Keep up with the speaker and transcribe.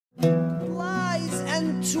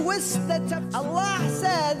and twist the tafsir. Allah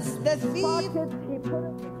says the thief,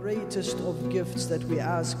 the greatest of gifts that we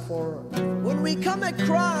ask for. When we come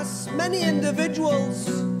across many individuals,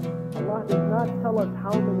 Allah does not tell us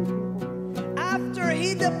how many people. After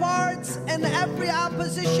he departs in every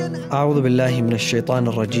opposition. أعوذ بالله من الشيطان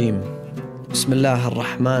الرجيم. بسم الله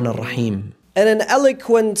الرحمن الرحيم. In an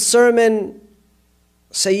eloquent sermon,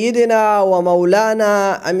 سيدنا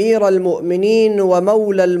ومولانا أمير المؤمنين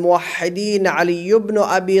ومولى الموحدين علي بن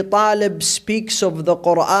أبي طالب speaks of the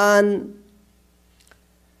Quran,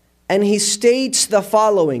 and he states the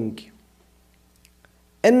following: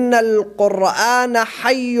 إن القرآن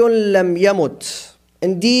حي لم يمت.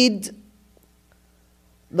 Indeed,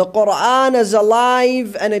 the Quran is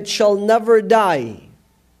alive and it shall never die.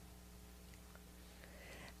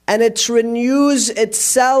 And it renews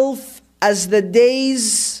itself as the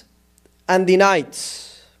days and the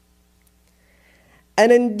nights.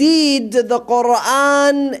 And indeed, the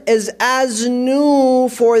Quran is as new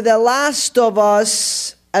for the last of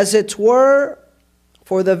us as it were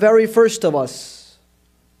for the very first of us.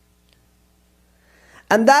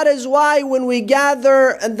 And that is why when we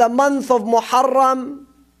gather in the month of Muharram,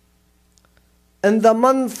 in the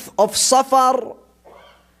month of Safar,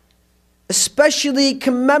 especially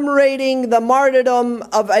commemorating the martyrdom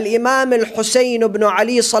of Al-Imam Al-Husayn ibn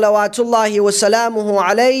Ali salawatullahi wa salamuhu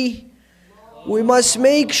alayhi, we must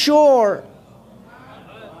make sure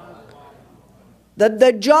that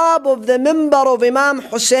the job of the mimbar of Imam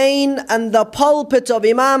Hussein and the pulpit of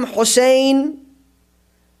Imam Hussein,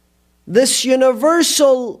 this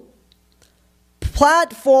universal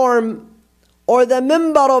platform or the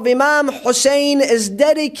mimbar of Imam Hussein, is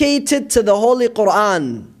dedicated to the Holy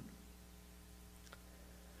Quran.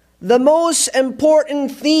 The most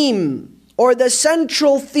important theme or the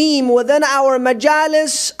central theme within our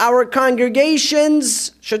majalis, our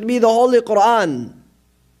congregations, should be the Holy Quran.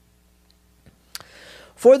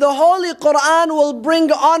 For the Holy Quran will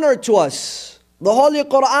bring honor to us. The Holy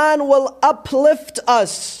Quran will uplift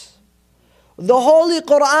us. The Holy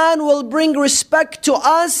Quran will bring respect to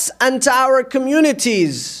us and to our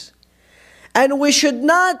communities. And we should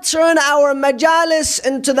not turn our majalis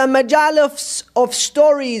into the majalis of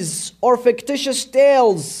stories or fictitious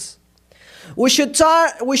tales. We should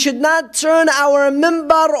not turn our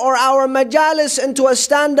mimbar or our majalis into a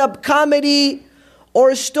stand-up comedy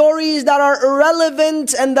or stories that are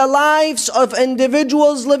irrelevant in the lives of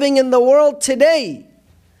individuals living in the world today.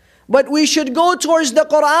 But we should go towards the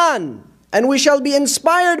Quran, and we shall be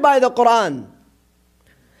inspired by the Quran.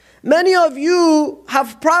 Many of you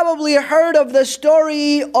have probably heard of the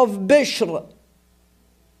story of Bishr.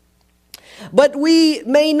 But we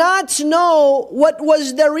may not know what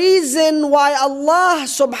was the reason why Allah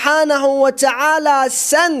subhanahu wa ta'ala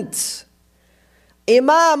sent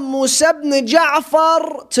Imam Musa ibn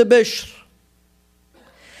Ja'far to Bishr.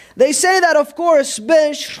 They say that, of course,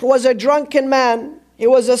 Bishr was a drunken man. He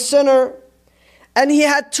was a sinner. And he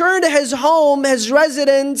had turned his home, his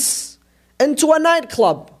residence, into a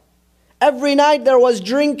nightclub. Every night there was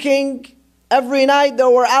drinking. Every night there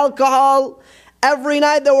were alcohol. Every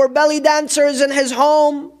night there were belly dancers in his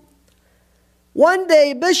home. One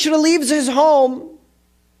day Bishr leaves his home.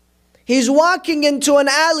 He's walking into an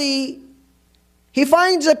alley. He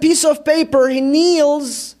finds a piece of paper. He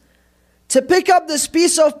kneels to pick up this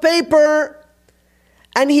piece of paper,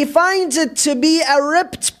 and he finds it to be a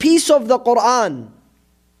ripped piece of the Quran.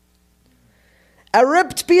 A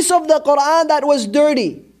ripped piece of the Quran that was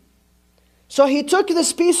dirty. So he took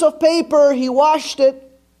this piece of paper, he washed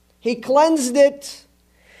it, he cleansed it.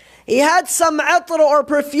 He had some atr or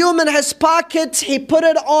perfume in his pocket. He put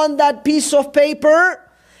it on that piece of paper.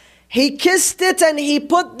 He kissed it and he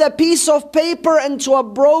put the piece of paper into a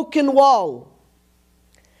broken wall.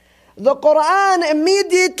 The Quran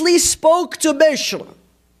immediately spoke to Bishr.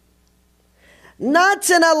 Not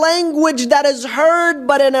in a language that is heard,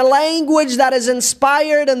 but in a language that is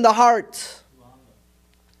inspired in the heart.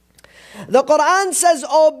 The Quran says,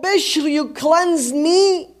 "O Bishr, you cleansed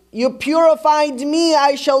me, you purified me,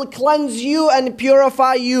 I shall cleanse you and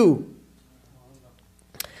purify you.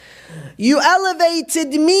 You elevated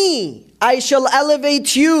me, I shall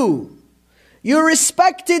elevate you. You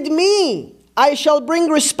respected me, I shall bring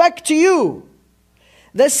respect to you."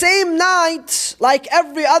 The same night, like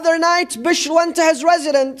every other night, Bishr went to his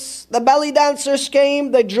residence. The belly dancers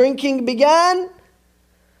came, the drinking began.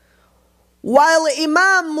 While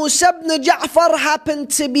Imam Musa ibn Ja'far happened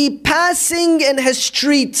to be passing in his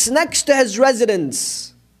streets next to his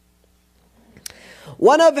residence.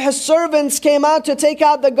 One of his servants came out to take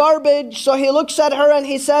out the garbage, so he looks at her and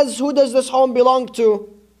he says, "Who does this home belong to?"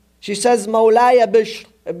 She says, "Mawlaya Bishr.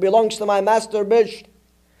 It belongs to my master Bishr."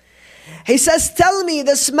 He says, tell me,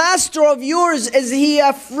 this master of yours, is he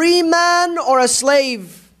a free man or a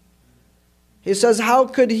slave? He says, how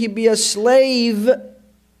could he be a slave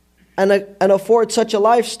and afford such a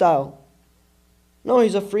lifestyle? No,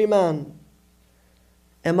 he's a free man.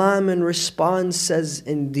 Imam in response says,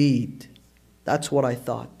 indeed, that's what I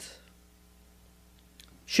thought.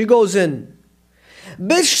 She goes in.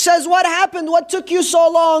 Bishr says, what happened? What took you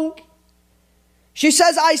so long? She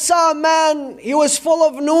says, I saw a man, he was full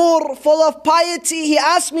of nur, full of piety. He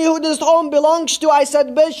asked me who this home belongs to. I said,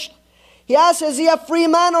 Bishr. He asked, is he a free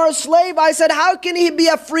man or a slave? I said, how can he be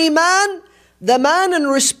a free man? The man in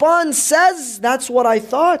response says, that's what I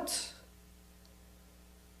thought.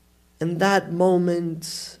 In that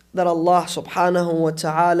moment that Allah subhanahu wa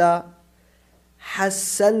ta'ala has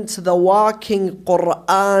sent the walking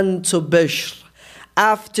Quran to Bishr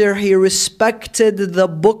after he respected the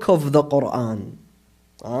book of the Quran.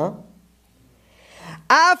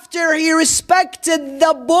 After he respected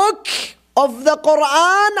the book of the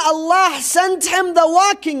Quran, Allah sent him the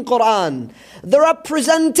walking Quran, the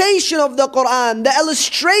representation of the Quran, the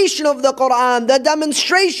illustration of the Quran, the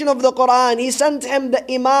demonstration of the Quran. He sent him the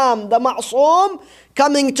Imam, the Ma'soom,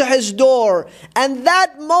 coming to his door. And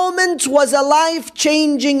that moment was a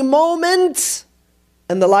life-changing moment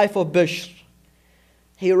in the life of Bishr.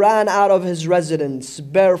 He ran out of his residence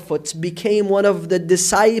barefoot, became one of the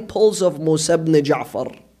disciples of Musa ibn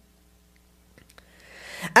Ja'far.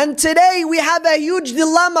 And today we have a huge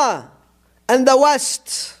dilemma in the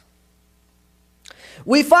West.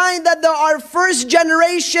 We find that there are first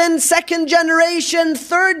generation, second generation,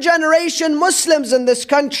 third generation Muslims in this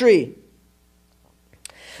country.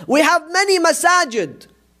 We have many masajid.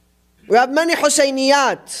 We have many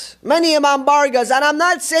Husayniyat, many Imam Bargas, and I'm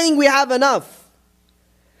not saying we have enough.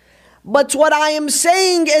 But what I am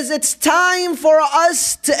saying is it's time for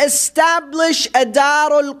us to establish a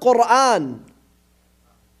Darul Quran,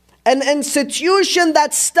 an institution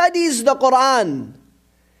that studies the Quran,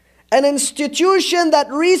 an institution that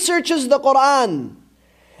researches the Quran,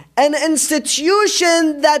 an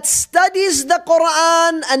institution that studies the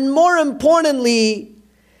Quran, and more importantly,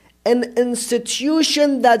 an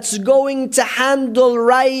institution that's going to handle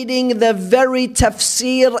writing the very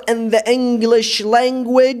tafsir in the English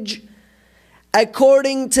language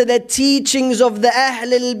according to the teachings of the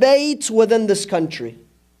Ahl al-Bayt within this country.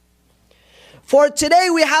 For today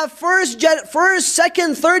we have first,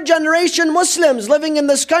 second, third generation Muslims living in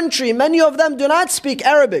this country. Many of them do not speak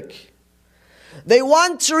Arabic. They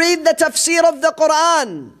want to read the tafsir of the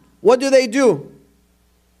Quran. What do?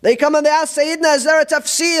 They come and they ask Sayyidina, is there a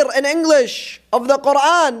tafsir in English of the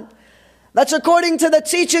Quran that's according to the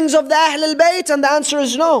teachings of the Ahl al-Bayt? And the answer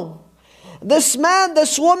is no. This man,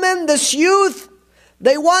 this woman, this youth,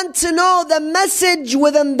 they want to know the message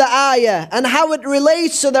within the ayah and how it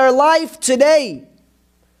relates to their life today.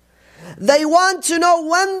 They want to know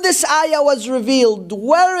when this ayah was revealed,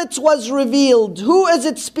 where it was revealed, who is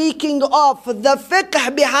it speaking of, the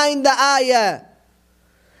fiqh behind the ayah.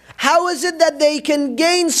 How is it that they can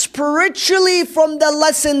gain spiritually from the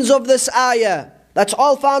lessons of this ayah? That's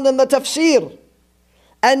all found in the tafsir.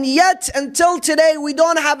 And yet, until today, we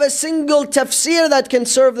don't have a single tafsir that can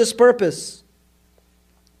serve this purpose.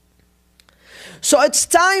 So it's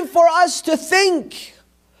time for us to think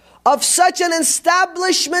of such an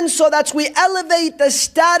establishment so that we elevate the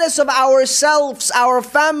status of ourselves, our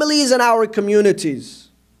families, and our communities.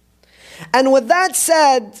 And with that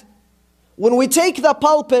said, when we take the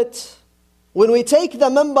pulpit, when we take the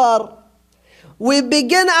minbar, we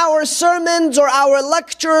begin our sermons or our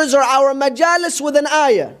lectures or our majalis with an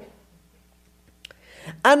ayah.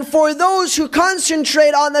 And for those who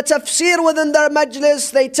concentrate on the tafsir within their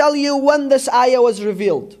majlis, they tell you when this ayah was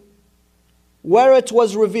revealed, where it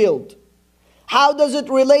was revealed, how does it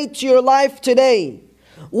relate to your life today,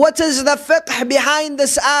 what is the fiqh behind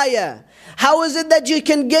this ayah, how is it that you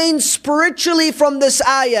can gain spiritually from this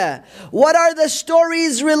ayah, what are the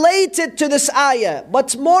stories related to this ayah.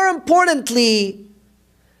 But more importantly,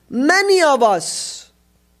 many of us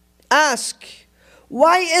ask,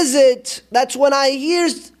 why is it that when I hear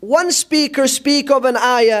one speaker speak of an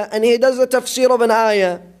ayah and he does the tafsir of an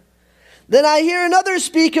ayah, then I hear another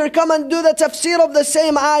speaker come and do the tafsir of the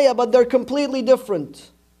same ayah, but they're completely different?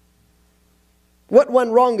 What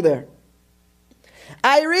went wrong there?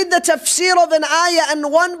 I read the tafsir of an ayah in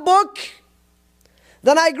one book,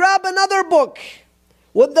 then I grab another book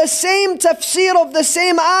with the same tafsir of the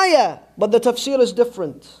same ayah, but the tafsir is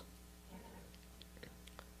different.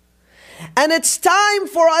 And it's time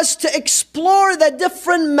for us to explore the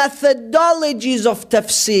different methodologies of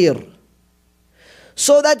tafsir,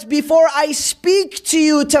 so that before I speak to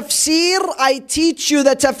you tafsir, I teach you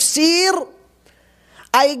the tafsir.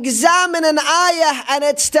 I examine an ayah and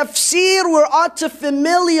its tafsir, we ought to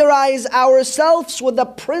familiarize ourselves with the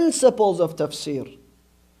principles of tafsir,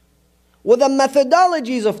 with the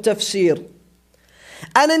methodologies of tafsir.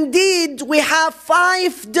 And indeed, we have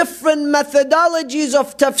 5 different methodologies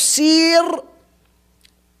of tafsir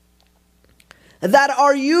that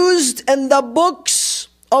are used in the books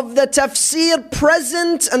of the tafsir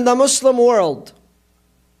present in the Muslim world.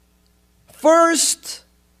 First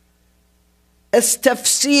is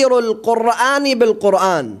tafsir al-Qur'ani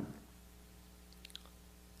bil-Qur'an.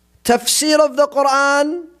 Tafsir of the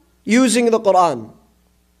Qur'an using the Qur'an.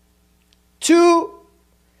 2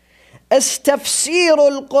 is tafsir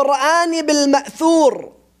al-Qur'ani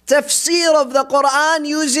bil-Ma'thur. Tafsir of the Qur'an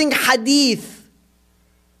using hadith.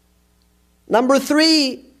 Number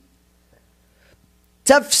 3,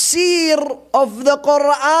 tafsir of the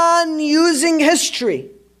Qur'an using history.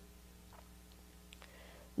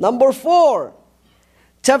 Number 4,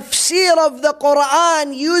 tafsir of the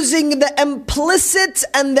Qur'an using the implicit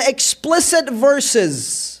and the explicit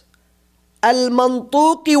verses.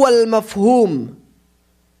 Al-Mantuqi wal-Mafhum.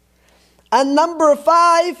 And number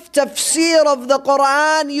 5, tafsir of the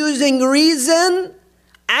Qur'an using reason,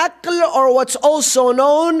 aql, or what's also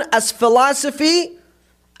known as philosophy,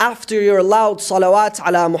 after your loud salawat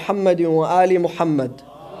ala Muhammadin wa ali Muhammad.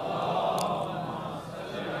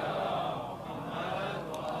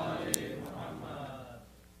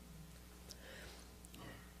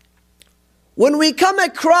 When we come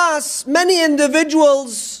across many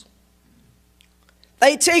individuals,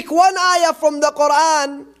 they take one ayah from the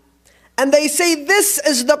Quran and they say this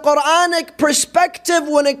is the Quranic perspective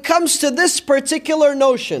when it comes to this particular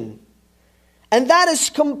notion. And that is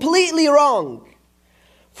completely wrong.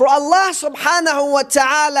 For Allah subhanahu wa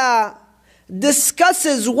ta'ala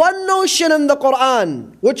discusses one notion in the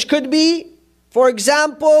Quran, which could be, for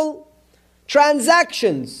example,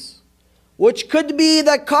 transactions, which could be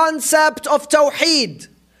the concept of tawheed,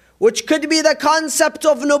 which could be the concept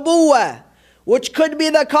of nubuwah, which could be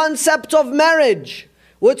the concept of marriage,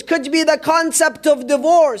 which could be the concept of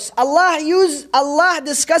divorce. Allah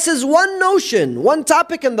discusses one notion, one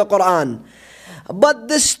topic in the Quran. But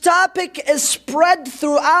this topic is spread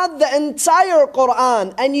throughout the entire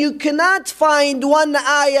Quran, and you cannot find one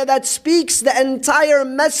ayah that speaks the entire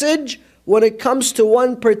message when it comes to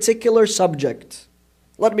one particular subject.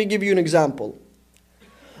 Let me give you an example.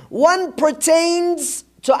 One pertains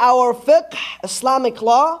to our fiqh, Islamic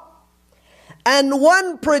law, and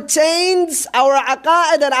one pertains our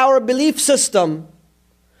aqa'id and our belief system.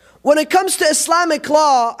 When it comes to Islamic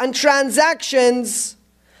law and transactions,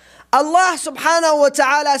 Allah subhanahu wa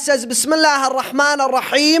ta'ala says, Bismillah ar-Rahman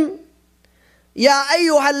ar-Rahim, Ya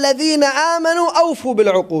ayyuha alladhina amanu awfu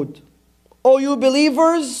bil-uqud. O you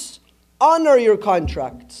believers, honor your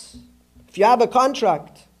contracts. If you have a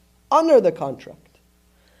contract, honor the contract.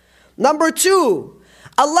 Number 2,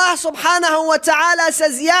 Allah subhanahu wa ta'ala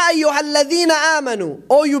says, Ya ayyuha alladhina amanu.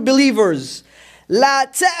 O you believers, لا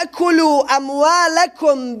تأكلوا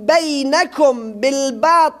أموالكم بينكم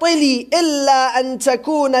بالباطل إلا أن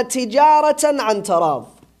تكون تجارة عن تراض.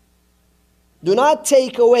 Do not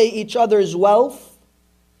take away each other's wealth.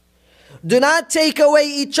 Do not take away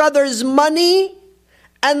each other's money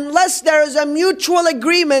unless there is a mutual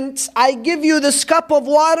agreement. I give you this cup of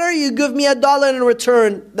water, you give me $1 in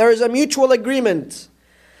return. There is a mutual agreement.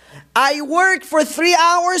 I work for 3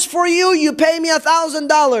 hours for you, you pay me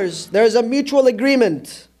 $1,000. There's a mutual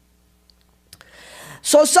agreement.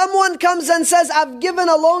 So someone comes and says, I've given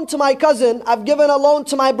a loan to my cousin, I've given a loan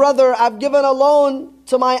to my brother, I've given a loan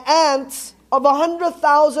to my aunt of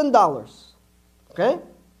 $100,000. Okay?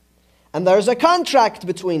 And there's a contract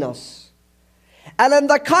between us. And in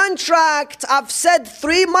the contract, I've said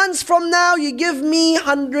 3 months from now, you give me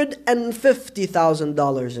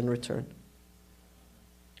 $150,000 in return.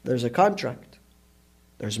 There's a contract.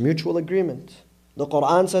 There's mutual agreement. The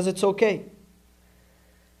Quran says it's okay.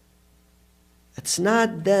 It's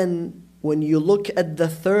not then when you look at the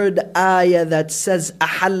third ayah that says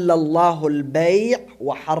أَحَلَّ اللَّهُ الْبَيْعَ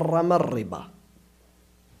وَحَرَّمَ الرِّبَى.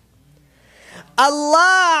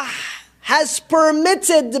 Allah has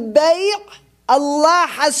permitted bay', Allah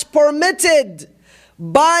has permitted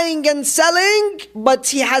buying and selling, but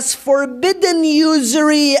He has forbidden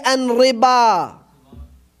usury and riba.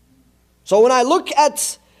 So when I look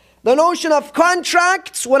at the notion of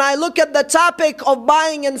contracts, when I look at the topic of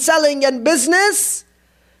buying and selling and business,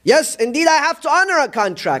 yes, indeed I have to honor a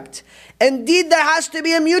contract. Indeed there has to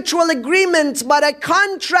be a mutual agreement, but a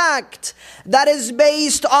contract that is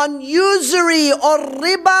based on usury or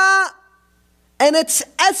riba and its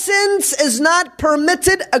essence is not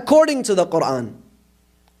permitted according to the Quran.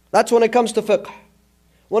 That's when it comes to fiqh.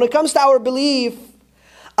 When it comes to our belief,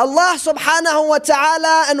 Allah subhanahu wa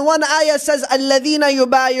ta'ala in one ayah says, الَّذِينَ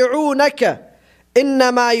يُبَايِعُونَكَ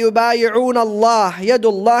إِنَّمَا يُبَايِعُونَ اللَّهِ يَدُ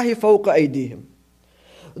اللَّهِ فَوْقَ أَيْدِيهِمْ.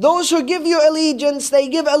 Those who give you allegiance, they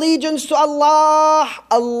give allegiance to Allah.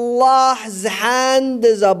 Allah's hand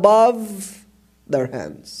is above their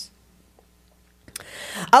hands.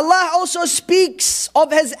 Allah also speaks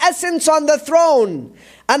of His essence on the throne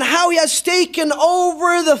and how He has taken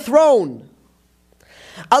over the throne.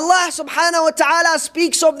 Allah subhanahu wa ta'ala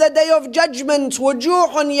speaks of the day of judgment.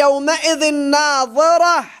 وَجُوحٌ يَوْمَئِذٍ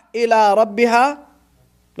نَاظِرَةٌ إِلَىٰ رَبِّهَا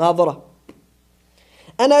نَاظِرَةٌ.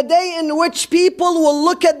 And a day in which people will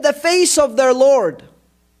look at the face of their Lord.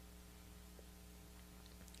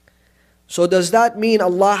 So does that mean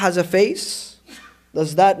Allah has a face?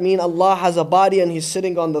 Does that mean Allah has a body and He's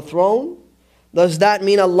sitting on the throne? Does that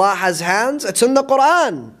mean Allah has hands? It's in the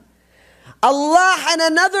Quran. Allah in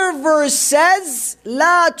another verse says,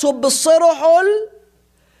 لا تبصره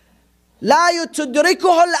لا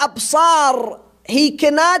تدركه الأبصار. He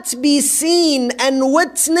cannot be seen and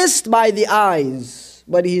witnessed by the eyes,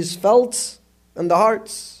 but He is felt in the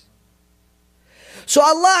hearts. So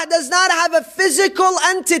Allah does not have a physical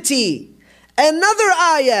entity. Another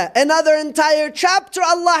ayah, another entire chapter,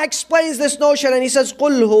 Allah explains this notion and He says,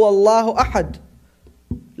 قُلْ هُوَ اللَّهُ أَحَدٌ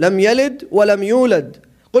لَمْ يَلِدْ وَلَمْ يُولَدْ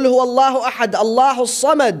قُلْ هُوَ اللَّهُ أَحَدٌ اللَّهُ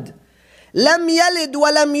الصَّمَدُ لَمْ يَلِدْ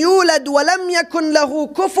وَلَمْ يُولَدْ وَلَمْ يَكُنْ لَهُ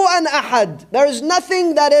كُفُوًا أَحَدٌ. There is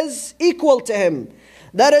nothing that is equal to Him.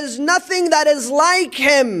 There is nothing that is like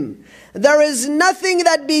Him. There is nothing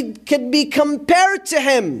that could be compared to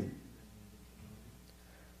Him.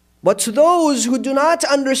 But to those who do not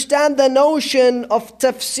understand the notion of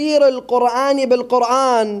tafsir al-Qur'ani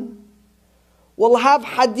bil-Qur'an, will have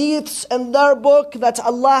hadiths in their book that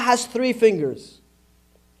Allah has 3 fingers.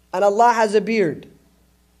 And Allah has a beard.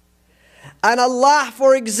 And Allah,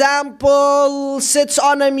 for example, sits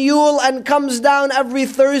on a mule and comes down every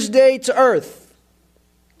Thursday to earth.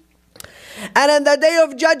 And in the day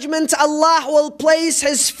of judgment, Allah will place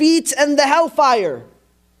His feet in the hellfire.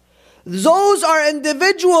 Those are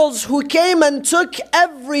individuals who came and took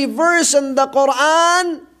every verse in the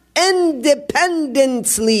Quran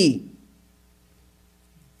independently.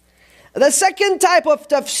 The second type of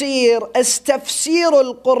tafsir is tafsir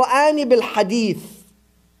al-Qur'an bil-hadith.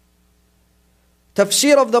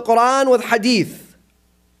 Tafsir of the Quran with hadith.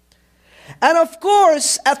 And of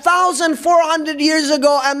course, 1,400 years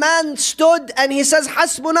ago, a man stood and he says,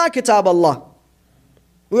 Hasbuna kitab Allah.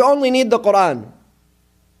 We only need the Quran.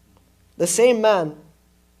 The same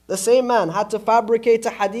man had to fabricate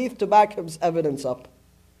a hadith to back his evidence up.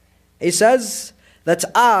 He says that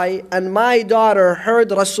I and my daughter heard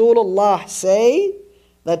Rasulullah say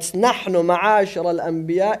that نحن معاشر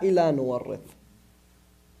الأنبياء لا نورث.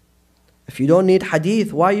 If you don't need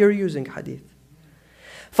hadith, why you're using hadith?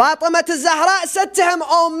 Fatima al-Zahra said to him,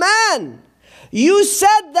 oh man, you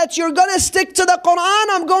said that you're going to stick to the Quran.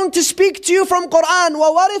 I'm going to speak to you from Quran.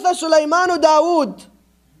 وَوَرِثَ سُلَيْمَانُ دَاوُودَ.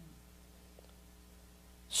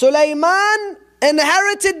 Sulaiman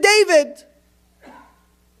inherited David.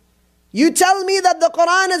 You tell me that the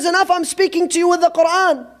Quran is enough, I'm speaking to you with the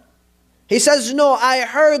Quran. He says, no, I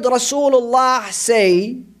heard Rasulullah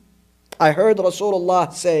say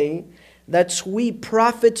that we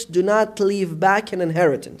prophets do not leave back an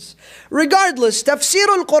inheritance. Regardless, tafsir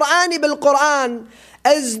al-Qur'ani bil-Quran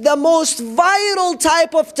is the most vital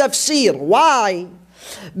type of tafsir. Why?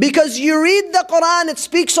 Because you read the Quran, it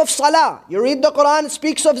speaks of salah. You read the Quran, it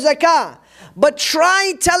speaks of zakah. But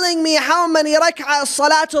try telling me how many rak'ah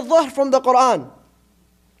salat al-dhuhr from the Quran.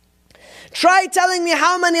 Try telling me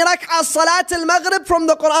how many rak'ah salat al-maghrib from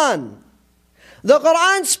the Quran. The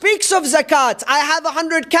Quran speaks of zakat. I have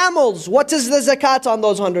 100 camels. What is the zakat on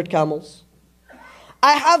those 100 camels?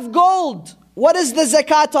 I have gold. What is the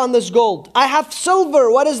zakat on this gold? I have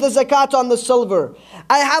silver. What is the zakat on the silver?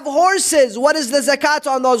 I have horses. What is the zakat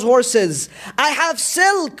on those horses? I have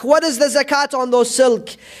silk. What is the zakat on those silk?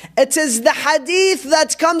 It is the hadith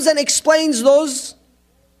that comes and explains those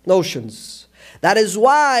notions. That is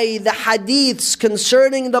why the hadiths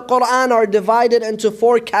concerning the Quran are divided into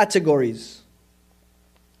 4 categories.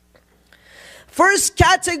 First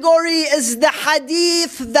category is the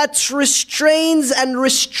hadith that restrains and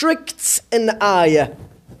restricts an ayah.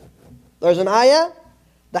 There's an ayah,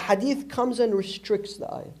 the hadith comes and restricts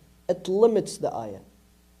the ayah. It limits the ayah.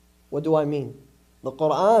 What do I mean? The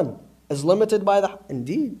Quran is limited by the...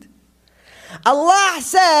 Indeed. Allah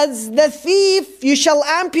says, the thief, you shall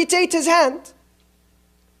amputate his hand.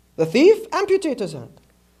 The thief, amputate his hand.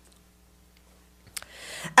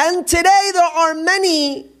 And today there are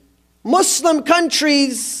many Muslim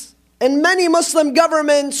countries and many Muslim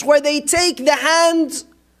governments where they take the hand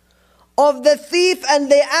of the thief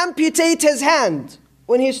and they amputate his hand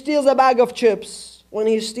when he steals a bag of chips, when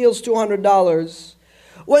he steals $200,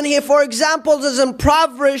 when he, for example, is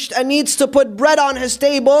impoverished and needs to put bread on his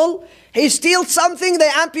table, he steals something, they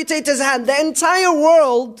amputate his hand. The entire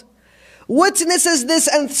world witnesses this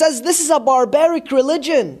and says, this is a barbaric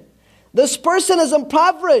religion. This person is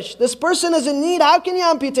impoverished. This person is in need. How can you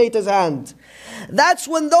amputate his hand? That's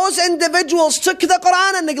when those individuals took the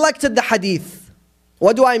Quran and neglected the hadith.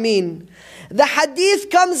 What do I mean? The hadith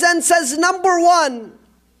comes and says, number one,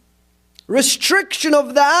 restriction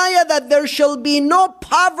of the ayah that there shall be no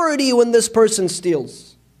poverty when this person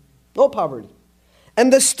steals. No poverty.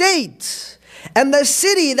 And the state and the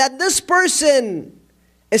city that this person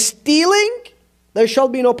is stealing, there shall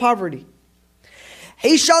be no poverty.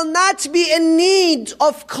 He shall not be in need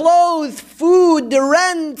of clothes, food,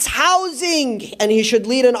 rent, housing, and he should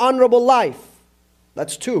lead an honorable life.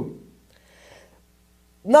 That's two.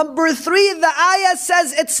 Number three, the ayah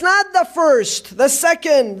says it's not the first, the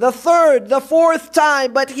second, the third, the fourth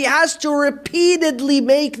time, but he has to repeatedly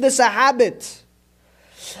make this a habit.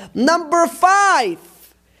 Number five,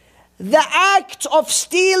 the act of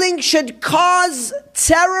stealing should cause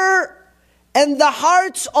terror in the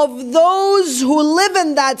hearts of those who live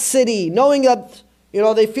in that city, knowing that,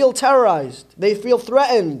 they feel terrorized, they feel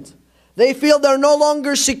threatened, they feel they're no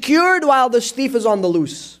longer secured while the thief is on the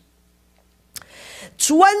loose.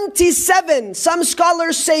 27, some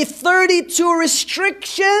scholars say 32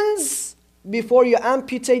 restrictions before you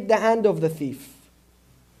amputate the hand of the thief.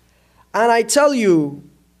 And I tell you,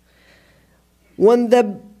 when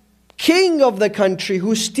the king of the country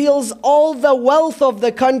who steals all the wealth of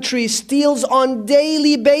the country, steals on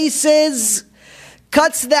daily basis,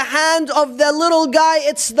 cuts the hand of the little guy,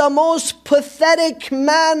 it's the most pathetic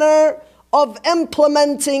manner of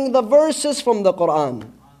implementing the verses from the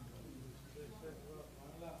Quran.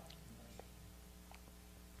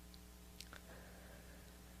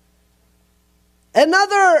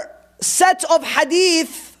 Another set of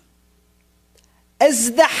hadith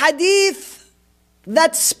is the hadith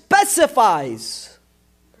that specifies.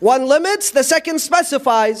 One limits, the second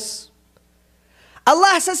specifies.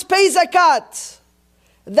 Allah says, pay zakat.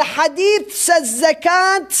 The hadith says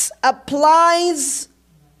zakat applies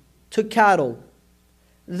to cattle.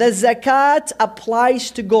 The zakat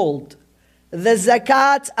applies to gold. The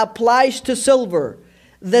zakat applies to silver.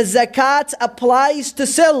 The zakat applies to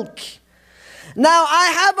silk. Now I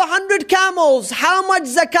have 100 camels. How much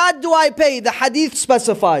zakat do I pay? The hadith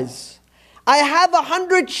specifies. I have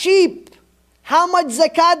 100 sheep. How much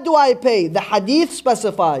zakat do I pay? The hadith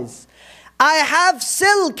specifies. I have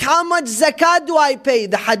silk. How much zakat do I pay?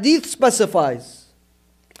 The hadith specifies.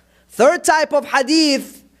 Third type of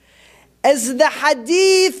hadith is the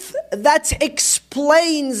hadith that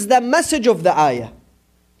explains the message of the ayah.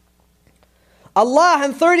 Allah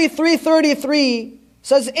in 33:33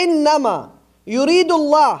 says, إِنَّمَا يُرِيدُ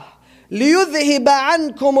اللَّهُ لِيُذْهِبَ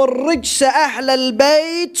عَنْكُمُ الرِّجْسَ أَهْلَ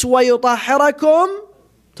الْبَيْتِ وَيُطَهِّرَكُمْ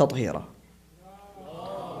تَطْهِيرًا.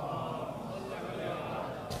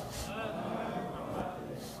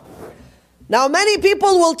 Now many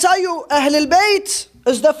people will tell you Ahl al-Bayt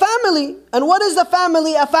is the family. And what is the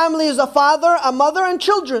family? A family is a father, a mother, and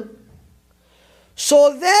children.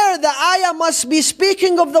 So there the ayah must be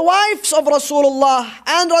speaking of the wives of Rasulullah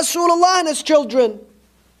and Rasulullah and his children.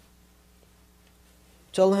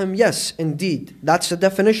 Tell him, yes, indeed, that's the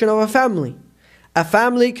definition of a family. A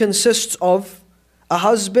family consists of a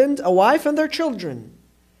husband, a wife, and their children.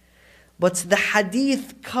 But the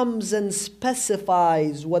hadith comes and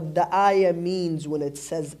specifies what the ayah means when it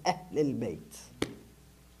says Ahlul Bayt.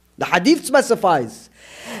 The hadith specifies.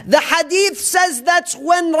 The hadith says that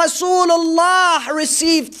when Rasulullah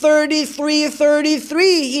received 33,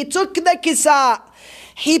 he took the kisa,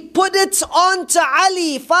 he put it onto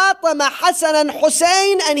Ali, Fatima, Hassan and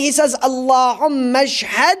Hussein, and he says, Allahumma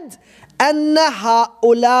ashhad anna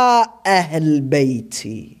ha'ula Ahl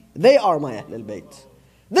Bayti. They are my Ahlul Bayt.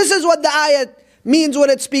 This is what the ayat means when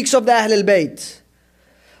it speaks of the Ahlul Bayt.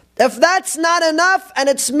 If that's not enough, and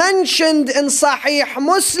it's mentioned in Sahih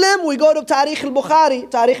Muslim, we go to Tarikh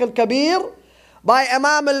al-Bukhari, Tarikh al-Kabir, by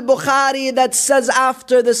Imam al-Bukhari, that says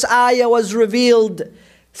after this ayah was revealed,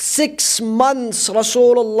 6 months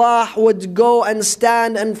Rasulullah would go and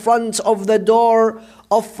stand in front of the door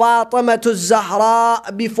of Fatima to Zahra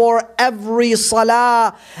before every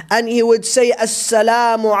salah, and he would say,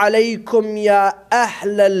 Assalamu alaykum ya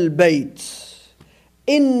Ahl al-Bayt.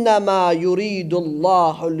 إنما يريد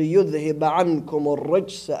الله ليذهب عنكم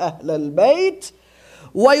الرجس أهل البيت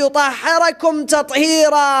وَيُطَهِّرَكُمْ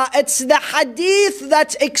تَطْهِيرًا. It's the hadith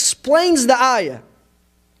that explains the ayah.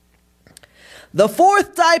 The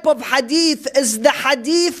fourth type of hadith is the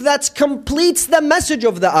hadith that completes the message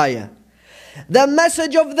of the ayah. The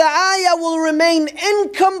message of the ayah will remain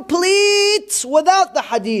incomplete without the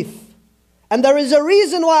hadith. And there is a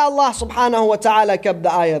reason why Allah subhanahu wa ta'ala kept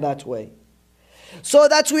the ayah that way. So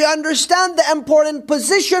that we understand the important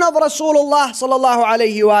position of Rasulullah sallallahu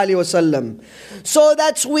alayhi wa sallam. So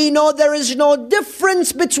that we know there is no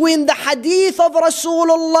difference between the hadith of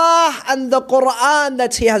Rasulullah and the Quran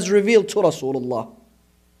that He has revealed to Rasulullah.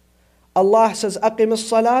 Allah says, أقم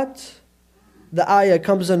الصلاة. The ayah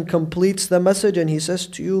comes and completes the message and He says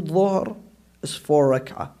to you, Dhuhr is 4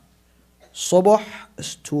 rak'ah. Subh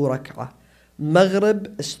is 2 rak'ah.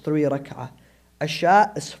 Maghrib is 3 rak'ah.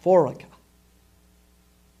 Isha is 4 rak'ah.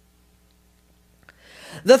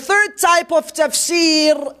 The third type of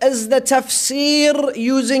tafsir is the tafsir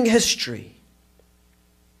using history.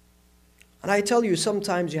 And I tell you,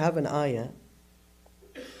 sometimes you have an ayah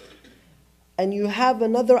and you have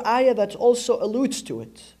another ayah that also alludes to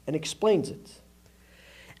it and explains it.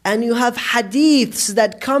 And you have hadiths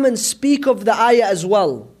that come and speak of the ayah as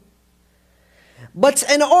well. But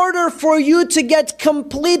in order for you to get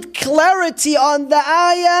complete clarity on the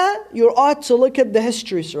ayah, you ought to look at the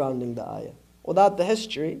history surrounding the ayah. Without the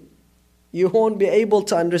history, you won't be able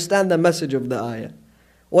to understand the message of the ayah.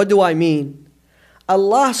 What do I mean?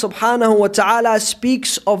 Allah subhanahu wa ta'ala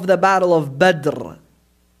speaks of the battle of Badr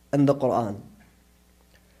in the Quran.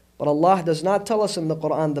 But Allah does not tell us in the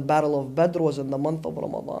Quran the battle of Badr was in the month of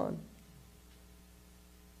Ramadan.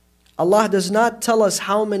 Allah does not tell us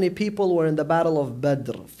how many people were in the battle of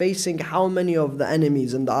Badr, facing how many of the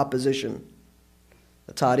enemies in the opposition.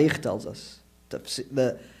 The Tariq tells us.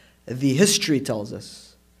 The history tells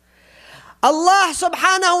us. Allah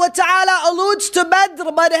subhanahu wa ta'ala alludes to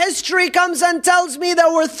Badr, but history comes and tells me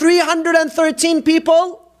there were 313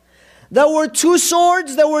 people. There were 2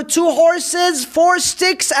 swords, there were 2 horses, 4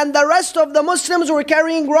 sticks, and the rest of the Muslims were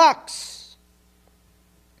carrying rocks.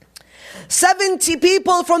 70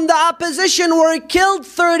 people from the opposition were killed,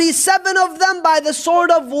 37 of them by the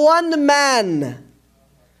sword of one man.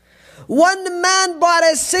 One man brought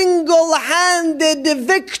a single-handed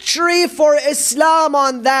victory for Islam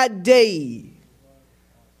on that day.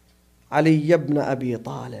 Ali ibn Abi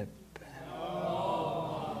Talib.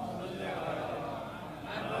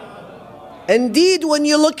 Indeed, when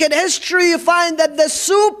you look at history, you find that the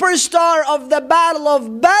superstar of the battle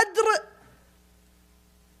of Badr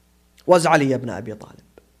was Ali ibn Abi Talib.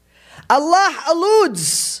 Allah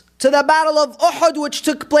alludes to the battle of Uhud, which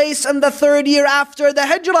took place in the 3rd year after the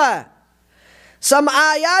Hijrah. Some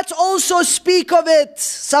ayat also speak of it.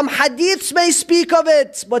 Some hadiths may speak of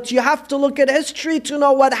it. But you have to look at history to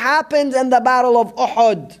know what happened in the battle of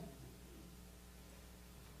Uhud.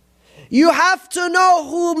 You have to know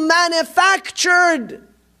who manufactured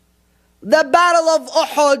the battle of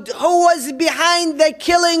Uhud. Who was behind the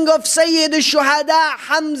killing of Sayyid Shuhada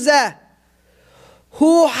Hamza.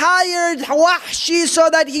 Who hired Wahshi so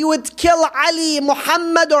that he would kill Ali,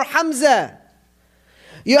 Muhammad or Hamza.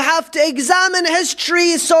 You have to examine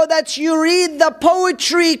history so that you read the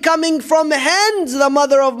poetry coming from Hind, the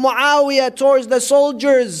mother of Muawiyah, towards the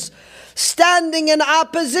soldiers, standing in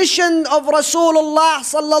opposition of Rasulullah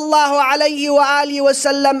sallallahu alayhi wa alihi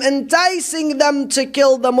wasallam, enticing them to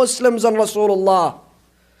kill the Muslims and Rasulullah.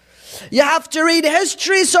 You have to read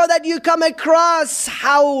history so that you come across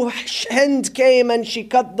how Hind came and she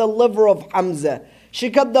cut the liver of Hamza.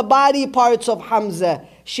 She cut the body parts of Hamza.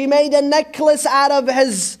 She made a necklace out of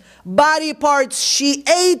his body parts. She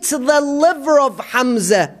ate the liver of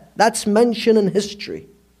Hamza. That's mentioned in history.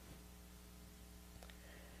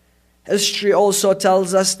 History also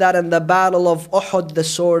tells us that in the battle of Uhud, the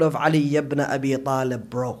sword of Ali ibn Abi Talib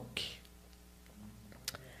broke.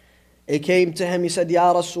 He came to him, he said,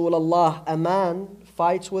 Ya Rasulullah, a man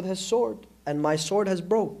fights with his sword, and my sword has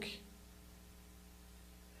broke.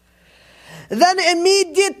 Then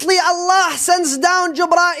immediately Allah sends down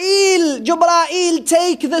Jibreel. Jibreel,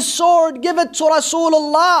 take the sword, give it to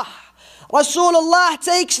Rasulullah. Rasulullah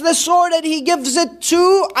takes the sword and he gives it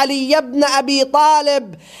to Ali ibn Abi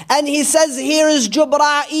Talib. And he says, here is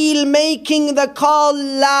Jibreel making the call,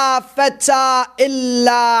 La fata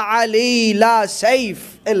illa Ali, la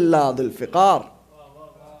sayf illa dhul fiqar.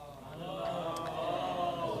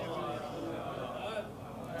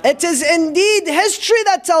 It is indeed history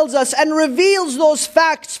that tells us and reveals those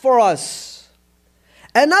facts for us.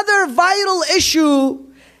 Another vital issue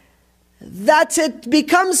that it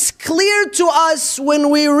becomes clear to us when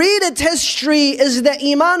we read its history is the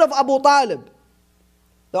iman of Abu Talib.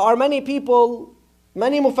 There are many people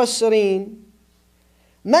many mufassireen,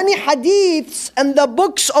 many hadiths and the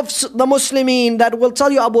books of the Muslimin that will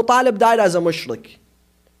tell you Abu Talib died as a mushrik.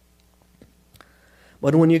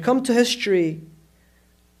 But when you come to history,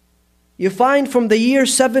 you find from the year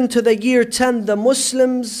 7 to the year 10, the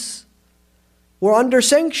Muslims were under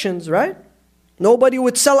sanctions, right? Nobody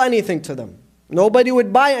would sell anything to them. Nobody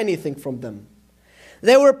would buy anything from them.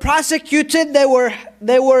 They were prosecuted, they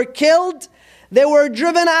were killed, they were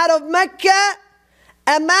driven out of Mecca.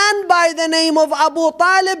 A man by the name of Abu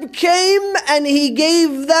Talib came and he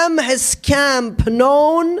gave them his camp,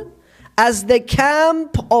 known as the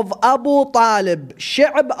camp of Abu Talib,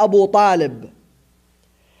 Shi'b Abu Talib.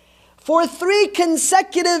 For 3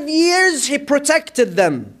 consecutive years he protected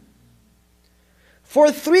them.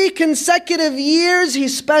 For 3 consecutive years he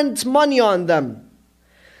spent money on them.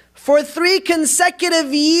 For 3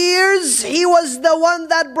 consecutive years he was the one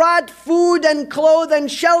that brought food and clothes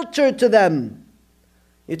and shelter to them.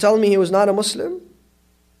 You tell me he was not a Muslim?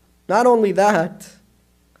 Not only that,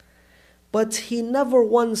 but he never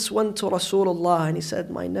once went to Rasulullah and he said,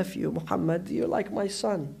 my nephew Muhammad, you're like my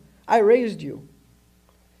son. I raised you.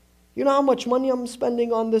 You know how much money I'm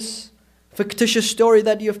spending on this fictitious story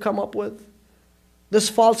that you've come up with? This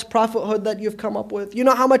false prophethood that you've come up with? You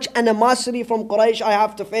know how much animosity from Quraysh I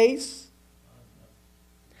have to face?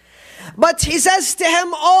 But he says to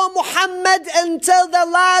him, oh Muhammad, until the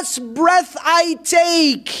last breath I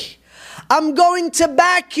take, I'm going to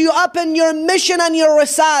back you up in your mission and your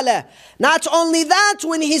risala. Not only that,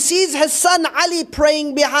 when he sees his son Ali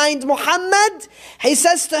praying behind Muhammad, he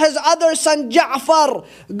says to his other son Ja'far,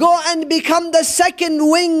 go and become the second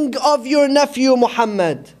wing of your nephew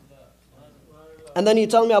Muhammad. And then you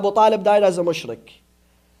tell me Abu Talib died as a mushrik.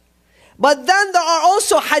 But then there are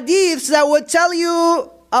also hadiths that would tell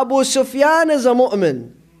you Abu Sufyan is a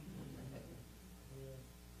mu'min.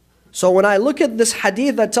 So when I look at this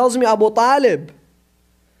hadith that tells me Abu Talib,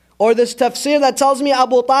 or this tafsir that tells me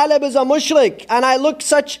Abu Talib is a mushrik, and I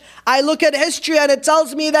look at history and it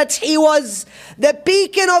tells me that he was the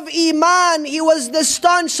beacon of Iman, he was the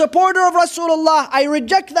staunch supporter of Rasulullah, I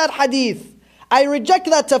reject that hadith. I reject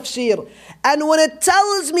that tafsir. And when it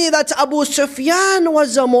tells me that Abu Sufyan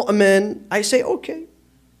was a mu'min, I say, okay.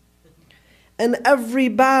 In every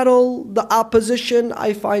battle, the opposition,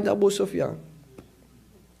 I find Abu Sufyan.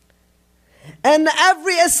 In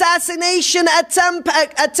every assassination attempt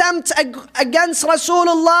against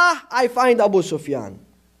Rasulullah, I find Abu Sufyan.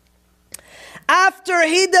 After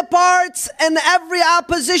he departs, in every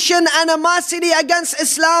opposition, animosity against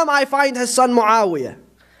Islam, I find his son Muawiyah.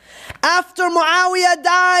 After Muawiyah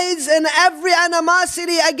dies, in every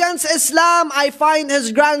animosity against Islam, I find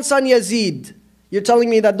his grandson Yazid. You're telling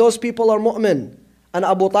me that those people are mu'min and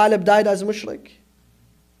Abu Talib died as mushrik?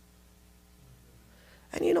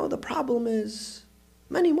 And you know, the problem is,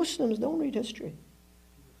 many Muslims don't read history.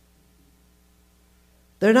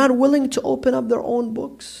 They're not willing to open up their own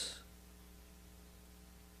books.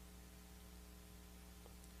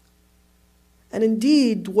 And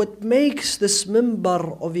indeed, what makes this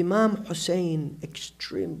mimbar of Imam Hussein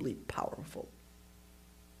extremely powerful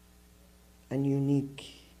and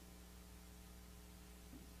unique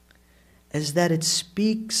is that it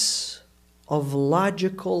speaks of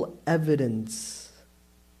logical evidence.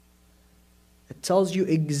 It tells you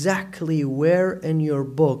exactly where in your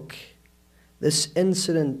book this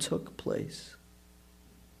incident took place.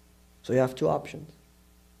 So you have 2 options.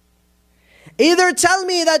 Either tell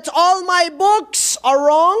me that all my books are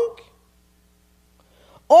wrong,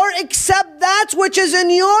 or accept that which is in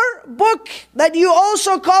your book that you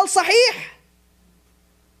also call sahih.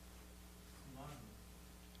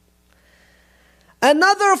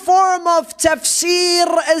 Another form of tafsir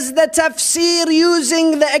is the tafsir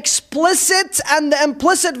using the explicit and the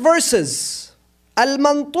implicit verses.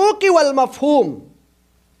 Al-mantuqi wal-mafhum.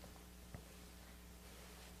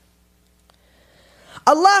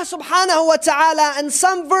 Allah subhanahu wa ta'ala, in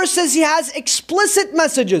some verses He has explicit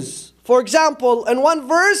messages. For example, in one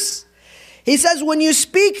verse, He says, when you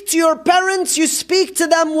speak to your parents, you speak to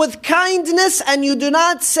them with kindness and you do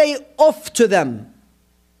not say uff to them.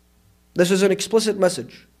 This is an explicit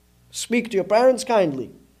message. Speak to your parents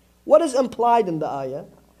kindly. What is implied in the ayah?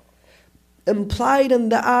 Implied in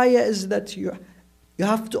the ayah is that you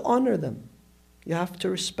have to honor them. You have to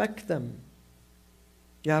respect them.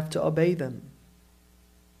 You have to obey them.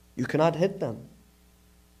 You cannot hit them.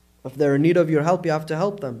 If they're in need of your help, you have to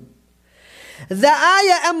help them. The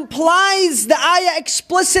ayah implies, the ayah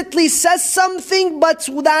explicitly says something, but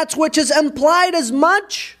that which is implied is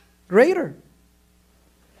much greater.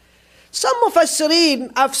 Some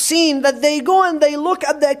mufassirin I've seen that they go and they look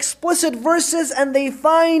at the explicit verses and they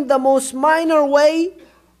find the most minor way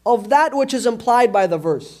of that which is implied by the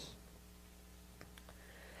verse.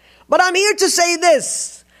 But I'm here to say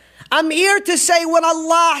this. I'm here to say when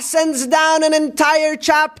Allah sends down an entire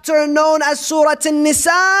chapter known as Surah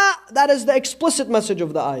An-Nisa, that is the explicit message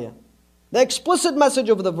of the ayah. The explicit message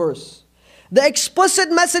of the verse. The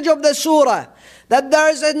explicit message of the surah. That there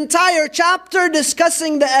is an entire chapter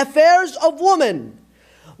discussing the affairs of women.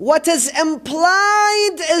 What is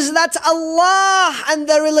implied is that Allah and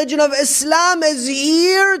the religion of Islam is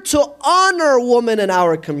here to honor women in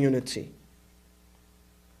our community.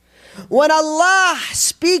 When Allah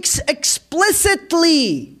speaks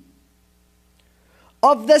explicitly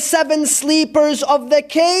of the 7 sleepers of the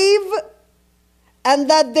cave and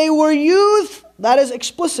that they were youth, that is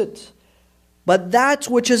explicit. But that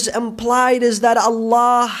which is implied is that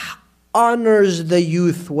Allah honors the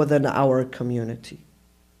youth within our community.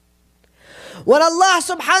 When Allah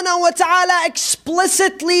subhanahu wa ta'ala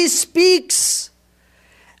explicitly speaks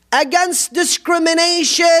against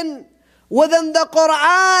discrimination within the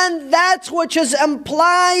Quran, that which is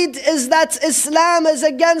implied is that Islam is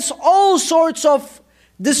against all sorts of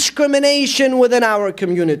discrimination within our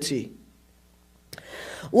community.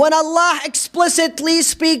 When Allah explicitly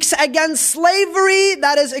speaks against slavery,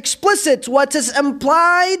 that is explicit. What is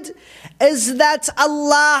implied is that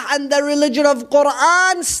Allah and the religion of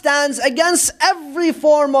Quran stands against every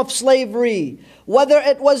form of slavery. Whether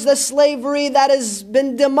it was the slavery that has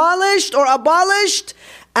been demolished or abolished,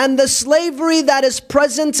 and the slavery that is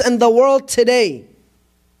present in the world today.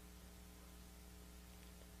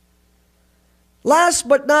 Last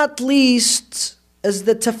but not least is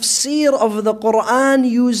the tafsir of the Quran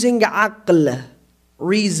using aql,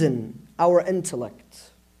 reason, our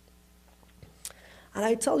intellect. And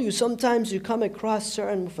I tell you, sometimes you come across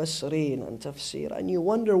certain mufassirin and tafsir and you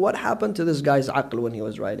wonder what happened to this guy's aql when he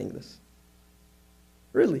was writing this.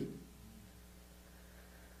 Really.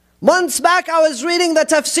 Months back I was reading the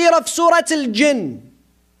tafsir of Surah Al-Jinn.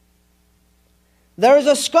 There is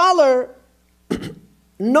a scholar,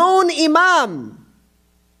 known imam.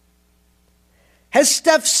 His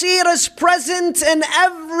tafsir is present in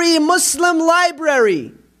every Muslim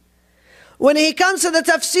library. When he comes to the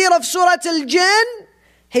tafsir of Surah Al-Jinn,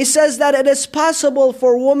 he says that it is possible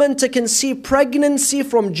for a woman to conceive pregnancy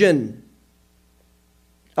from jinn.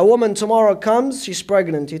 A woman tomorrow comes, she's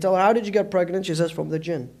pregnant. You tell her, how did you get pregnant? She says, from the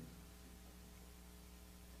jinn.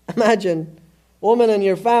 Imagine, woman in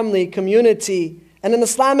your family, community, in an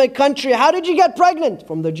Islamic country, how did you get pregnant?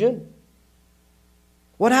 From the jinn.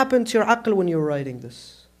 What happened to your aql when you were writing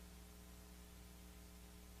this?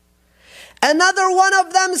 Another one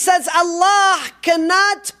of them says Allah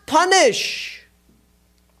cannot punish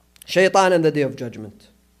shaitan in the day of judgment.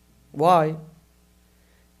 Why?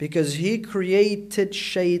 Because He created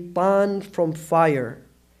shaitan from fire.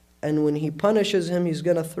 And when He punishes him, He's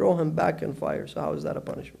going to throw him back in fire. So how is that a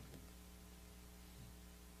punishment?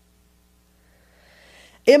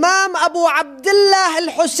 Imam Abu Abdullah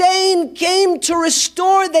al-Hussein came to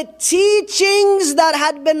restore the teachings that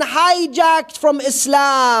had been hijacked from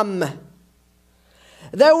Islam.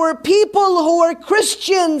 There were people who were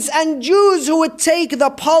Christians and Jews who would take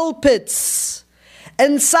the pulpits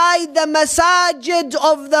inside the masajid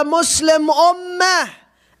of the Muslim ummah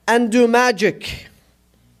and do magic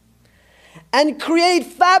and create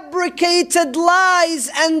fabricated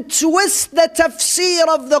lies and twist the tafsir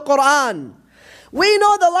of the Quran. We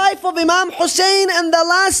know the life of Imam Hussein in the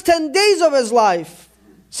last 10 days of his life.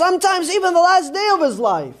 Sometimes even the last day of his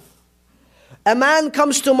life. A man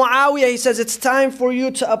comes to Muawiyah, he says, it's time for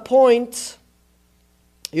you to appoint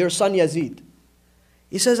your son Yazid.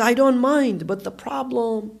 He says, I don't mind, but the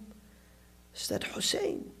problem is that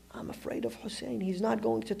Hussein, I'm afraid of Hussein. He's not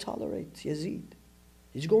going to tolerate Yazid.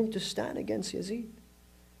 He's going to stand against Yazid.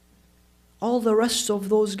 All the rest of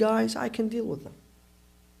those guys, I can deal with them.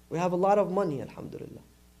 We have a lot of money, alhamdulillah.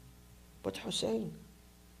 But Hussein,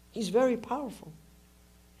 he's very powerful.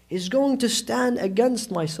 He's going to stand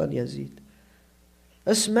against my son Yazid.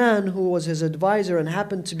 This man who was his advisor and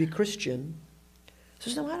happened to be Christian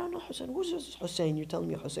says, no, I don't know Hussein. Who's this Hussein? You're telling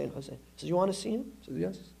me Hussein. He says, you want to see him? He says,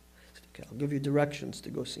 yes. He said, okay, I'll give you directions to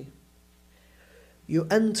go see him. You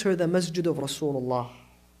enter the masjid of Rasulullah.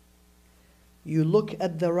 You look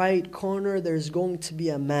at the right corner, there's going to be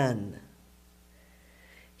a man.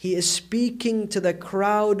 He is speaking to the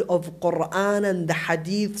crowd of Quran and the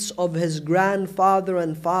hadiths of his grandfather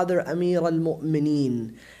and father Amir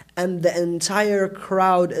al-Mu'mineen. And the entire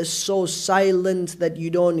crowd is so silent that you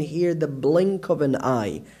don't hear the blink of an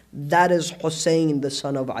eye. That is Hussein, the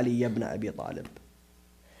son of Ali ibn Abi Talib.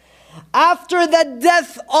 After the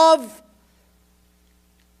death of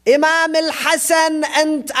Imam al-Hasan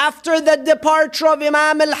and after the departure of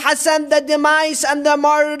Imam al-Hasan, the demise and the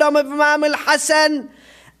martyrdom of Imam al-Hasan,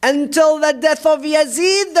 until the death of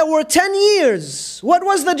Yazid, there were 10 years. What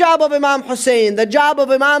was the job of Imam Hussein? The job of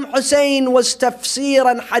Imam Hussein was tafsir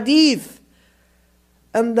and hadith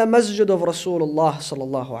and the masjid of Rasulullah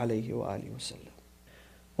sallallahu alayhi wa alihi wa sallam.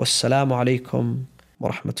 Wassalamu alaikum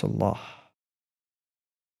wa rahmatullah.